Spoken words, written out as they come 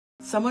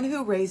Someone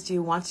who raised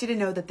you wants you to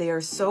know that they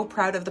are so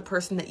proud of the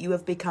person that you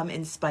have become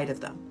in spite of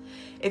them.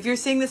 If you're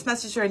seeing this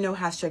message, there are no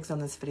hashtags on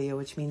this video,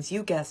 which means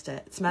you guessed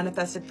it. It's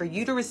manifested for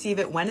you to receive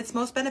it when it's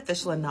most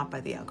beneficial and not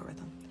by the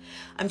algorithm.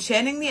 I'm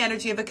channeling the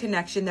energy of a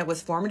connection that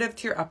was formative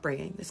to your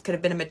upbringing. This could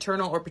have been a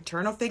maternal or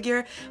paternal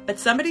figure, but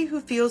somebody who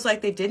feels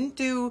like they didn't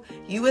do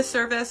you a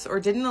service or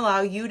didn't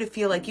allow you to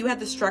feel like you had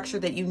the structure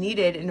that you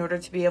needed in order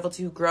to be able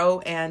to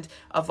grow and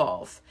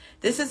evolve.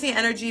 This is the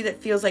energy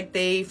that feels like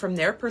they, from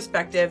their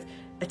perspective,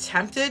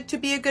 attempted to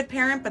be a good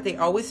parent, but they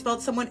always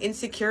felt somewhat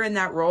insecure in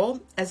that role,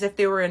 as if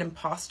they were an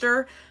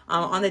imposter.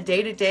 On the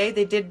day-to-day,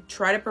 they did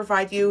try to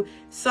provide you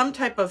some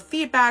type of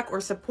feedback or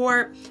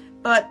support,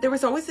 but there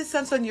was always a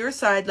sense on your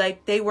side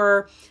like they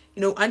were,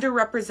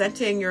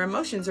 underrepresenting your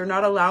emotions or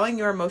not allowing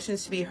your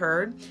emotions to be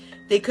heard.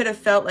 They could have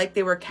felt like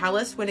they were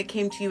callous when it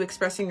came to you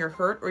expressing your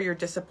hurt or your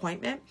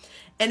disappointment.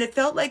 And it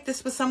felt like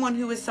this was someone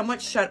who was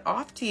somewhat shut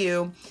off to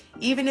you,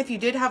 even if you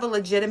did have a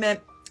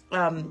legitimate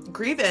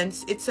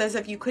grievance. It's as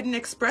if you couldn't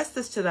express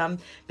this to them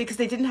because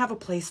they didn't have a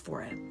place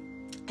for it.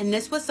 And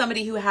this was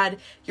somebody who had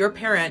your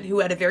parent who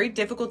had a very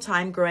difficult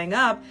time growing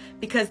up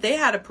because they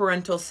had a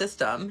parental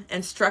system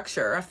and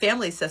structure, a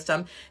family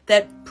system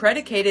that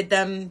predicated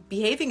them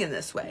behaving in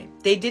this way.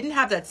 They didn't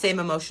have that same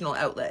emotional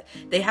outlet.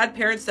 They had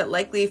parents that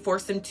likely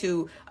forced them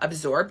to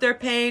absorb their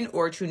pain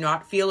or to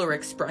not feel or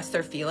express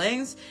their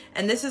feelings.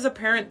 And this is a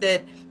parent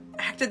that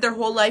acted their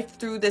whole life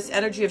through this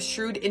energy of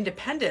shrewd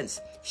independence,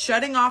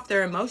 shutting off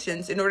their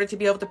emotions in order to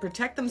be able to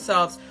protect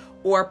themselves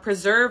or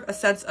preserve a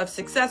sense of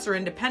success or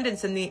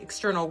independence in the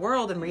external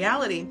world and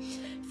reality,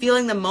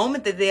 feeling the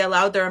moment that they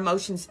allowed their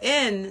emotions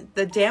in,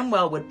 the damn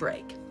well would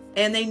break.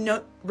 And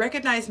they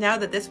recognize now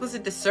that this was a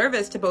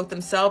disservice to both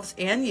themselves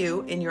and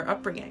you in your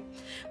upbringing.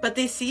 But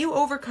they see you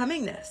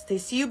overcoming this. They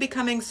see you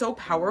becoming so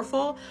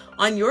powerful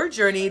on your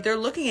journey. They're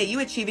looking at you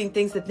achieving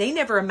things that they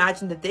never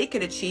imagined that they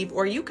could achieve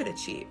or you could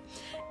achieve.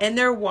 And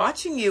they're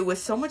watching you with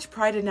so much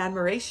pride and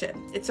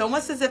admiration. It's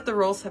almost as if the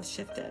roles have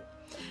shifted.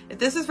 If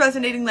this is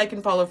resonating, like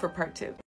and follow for part 2.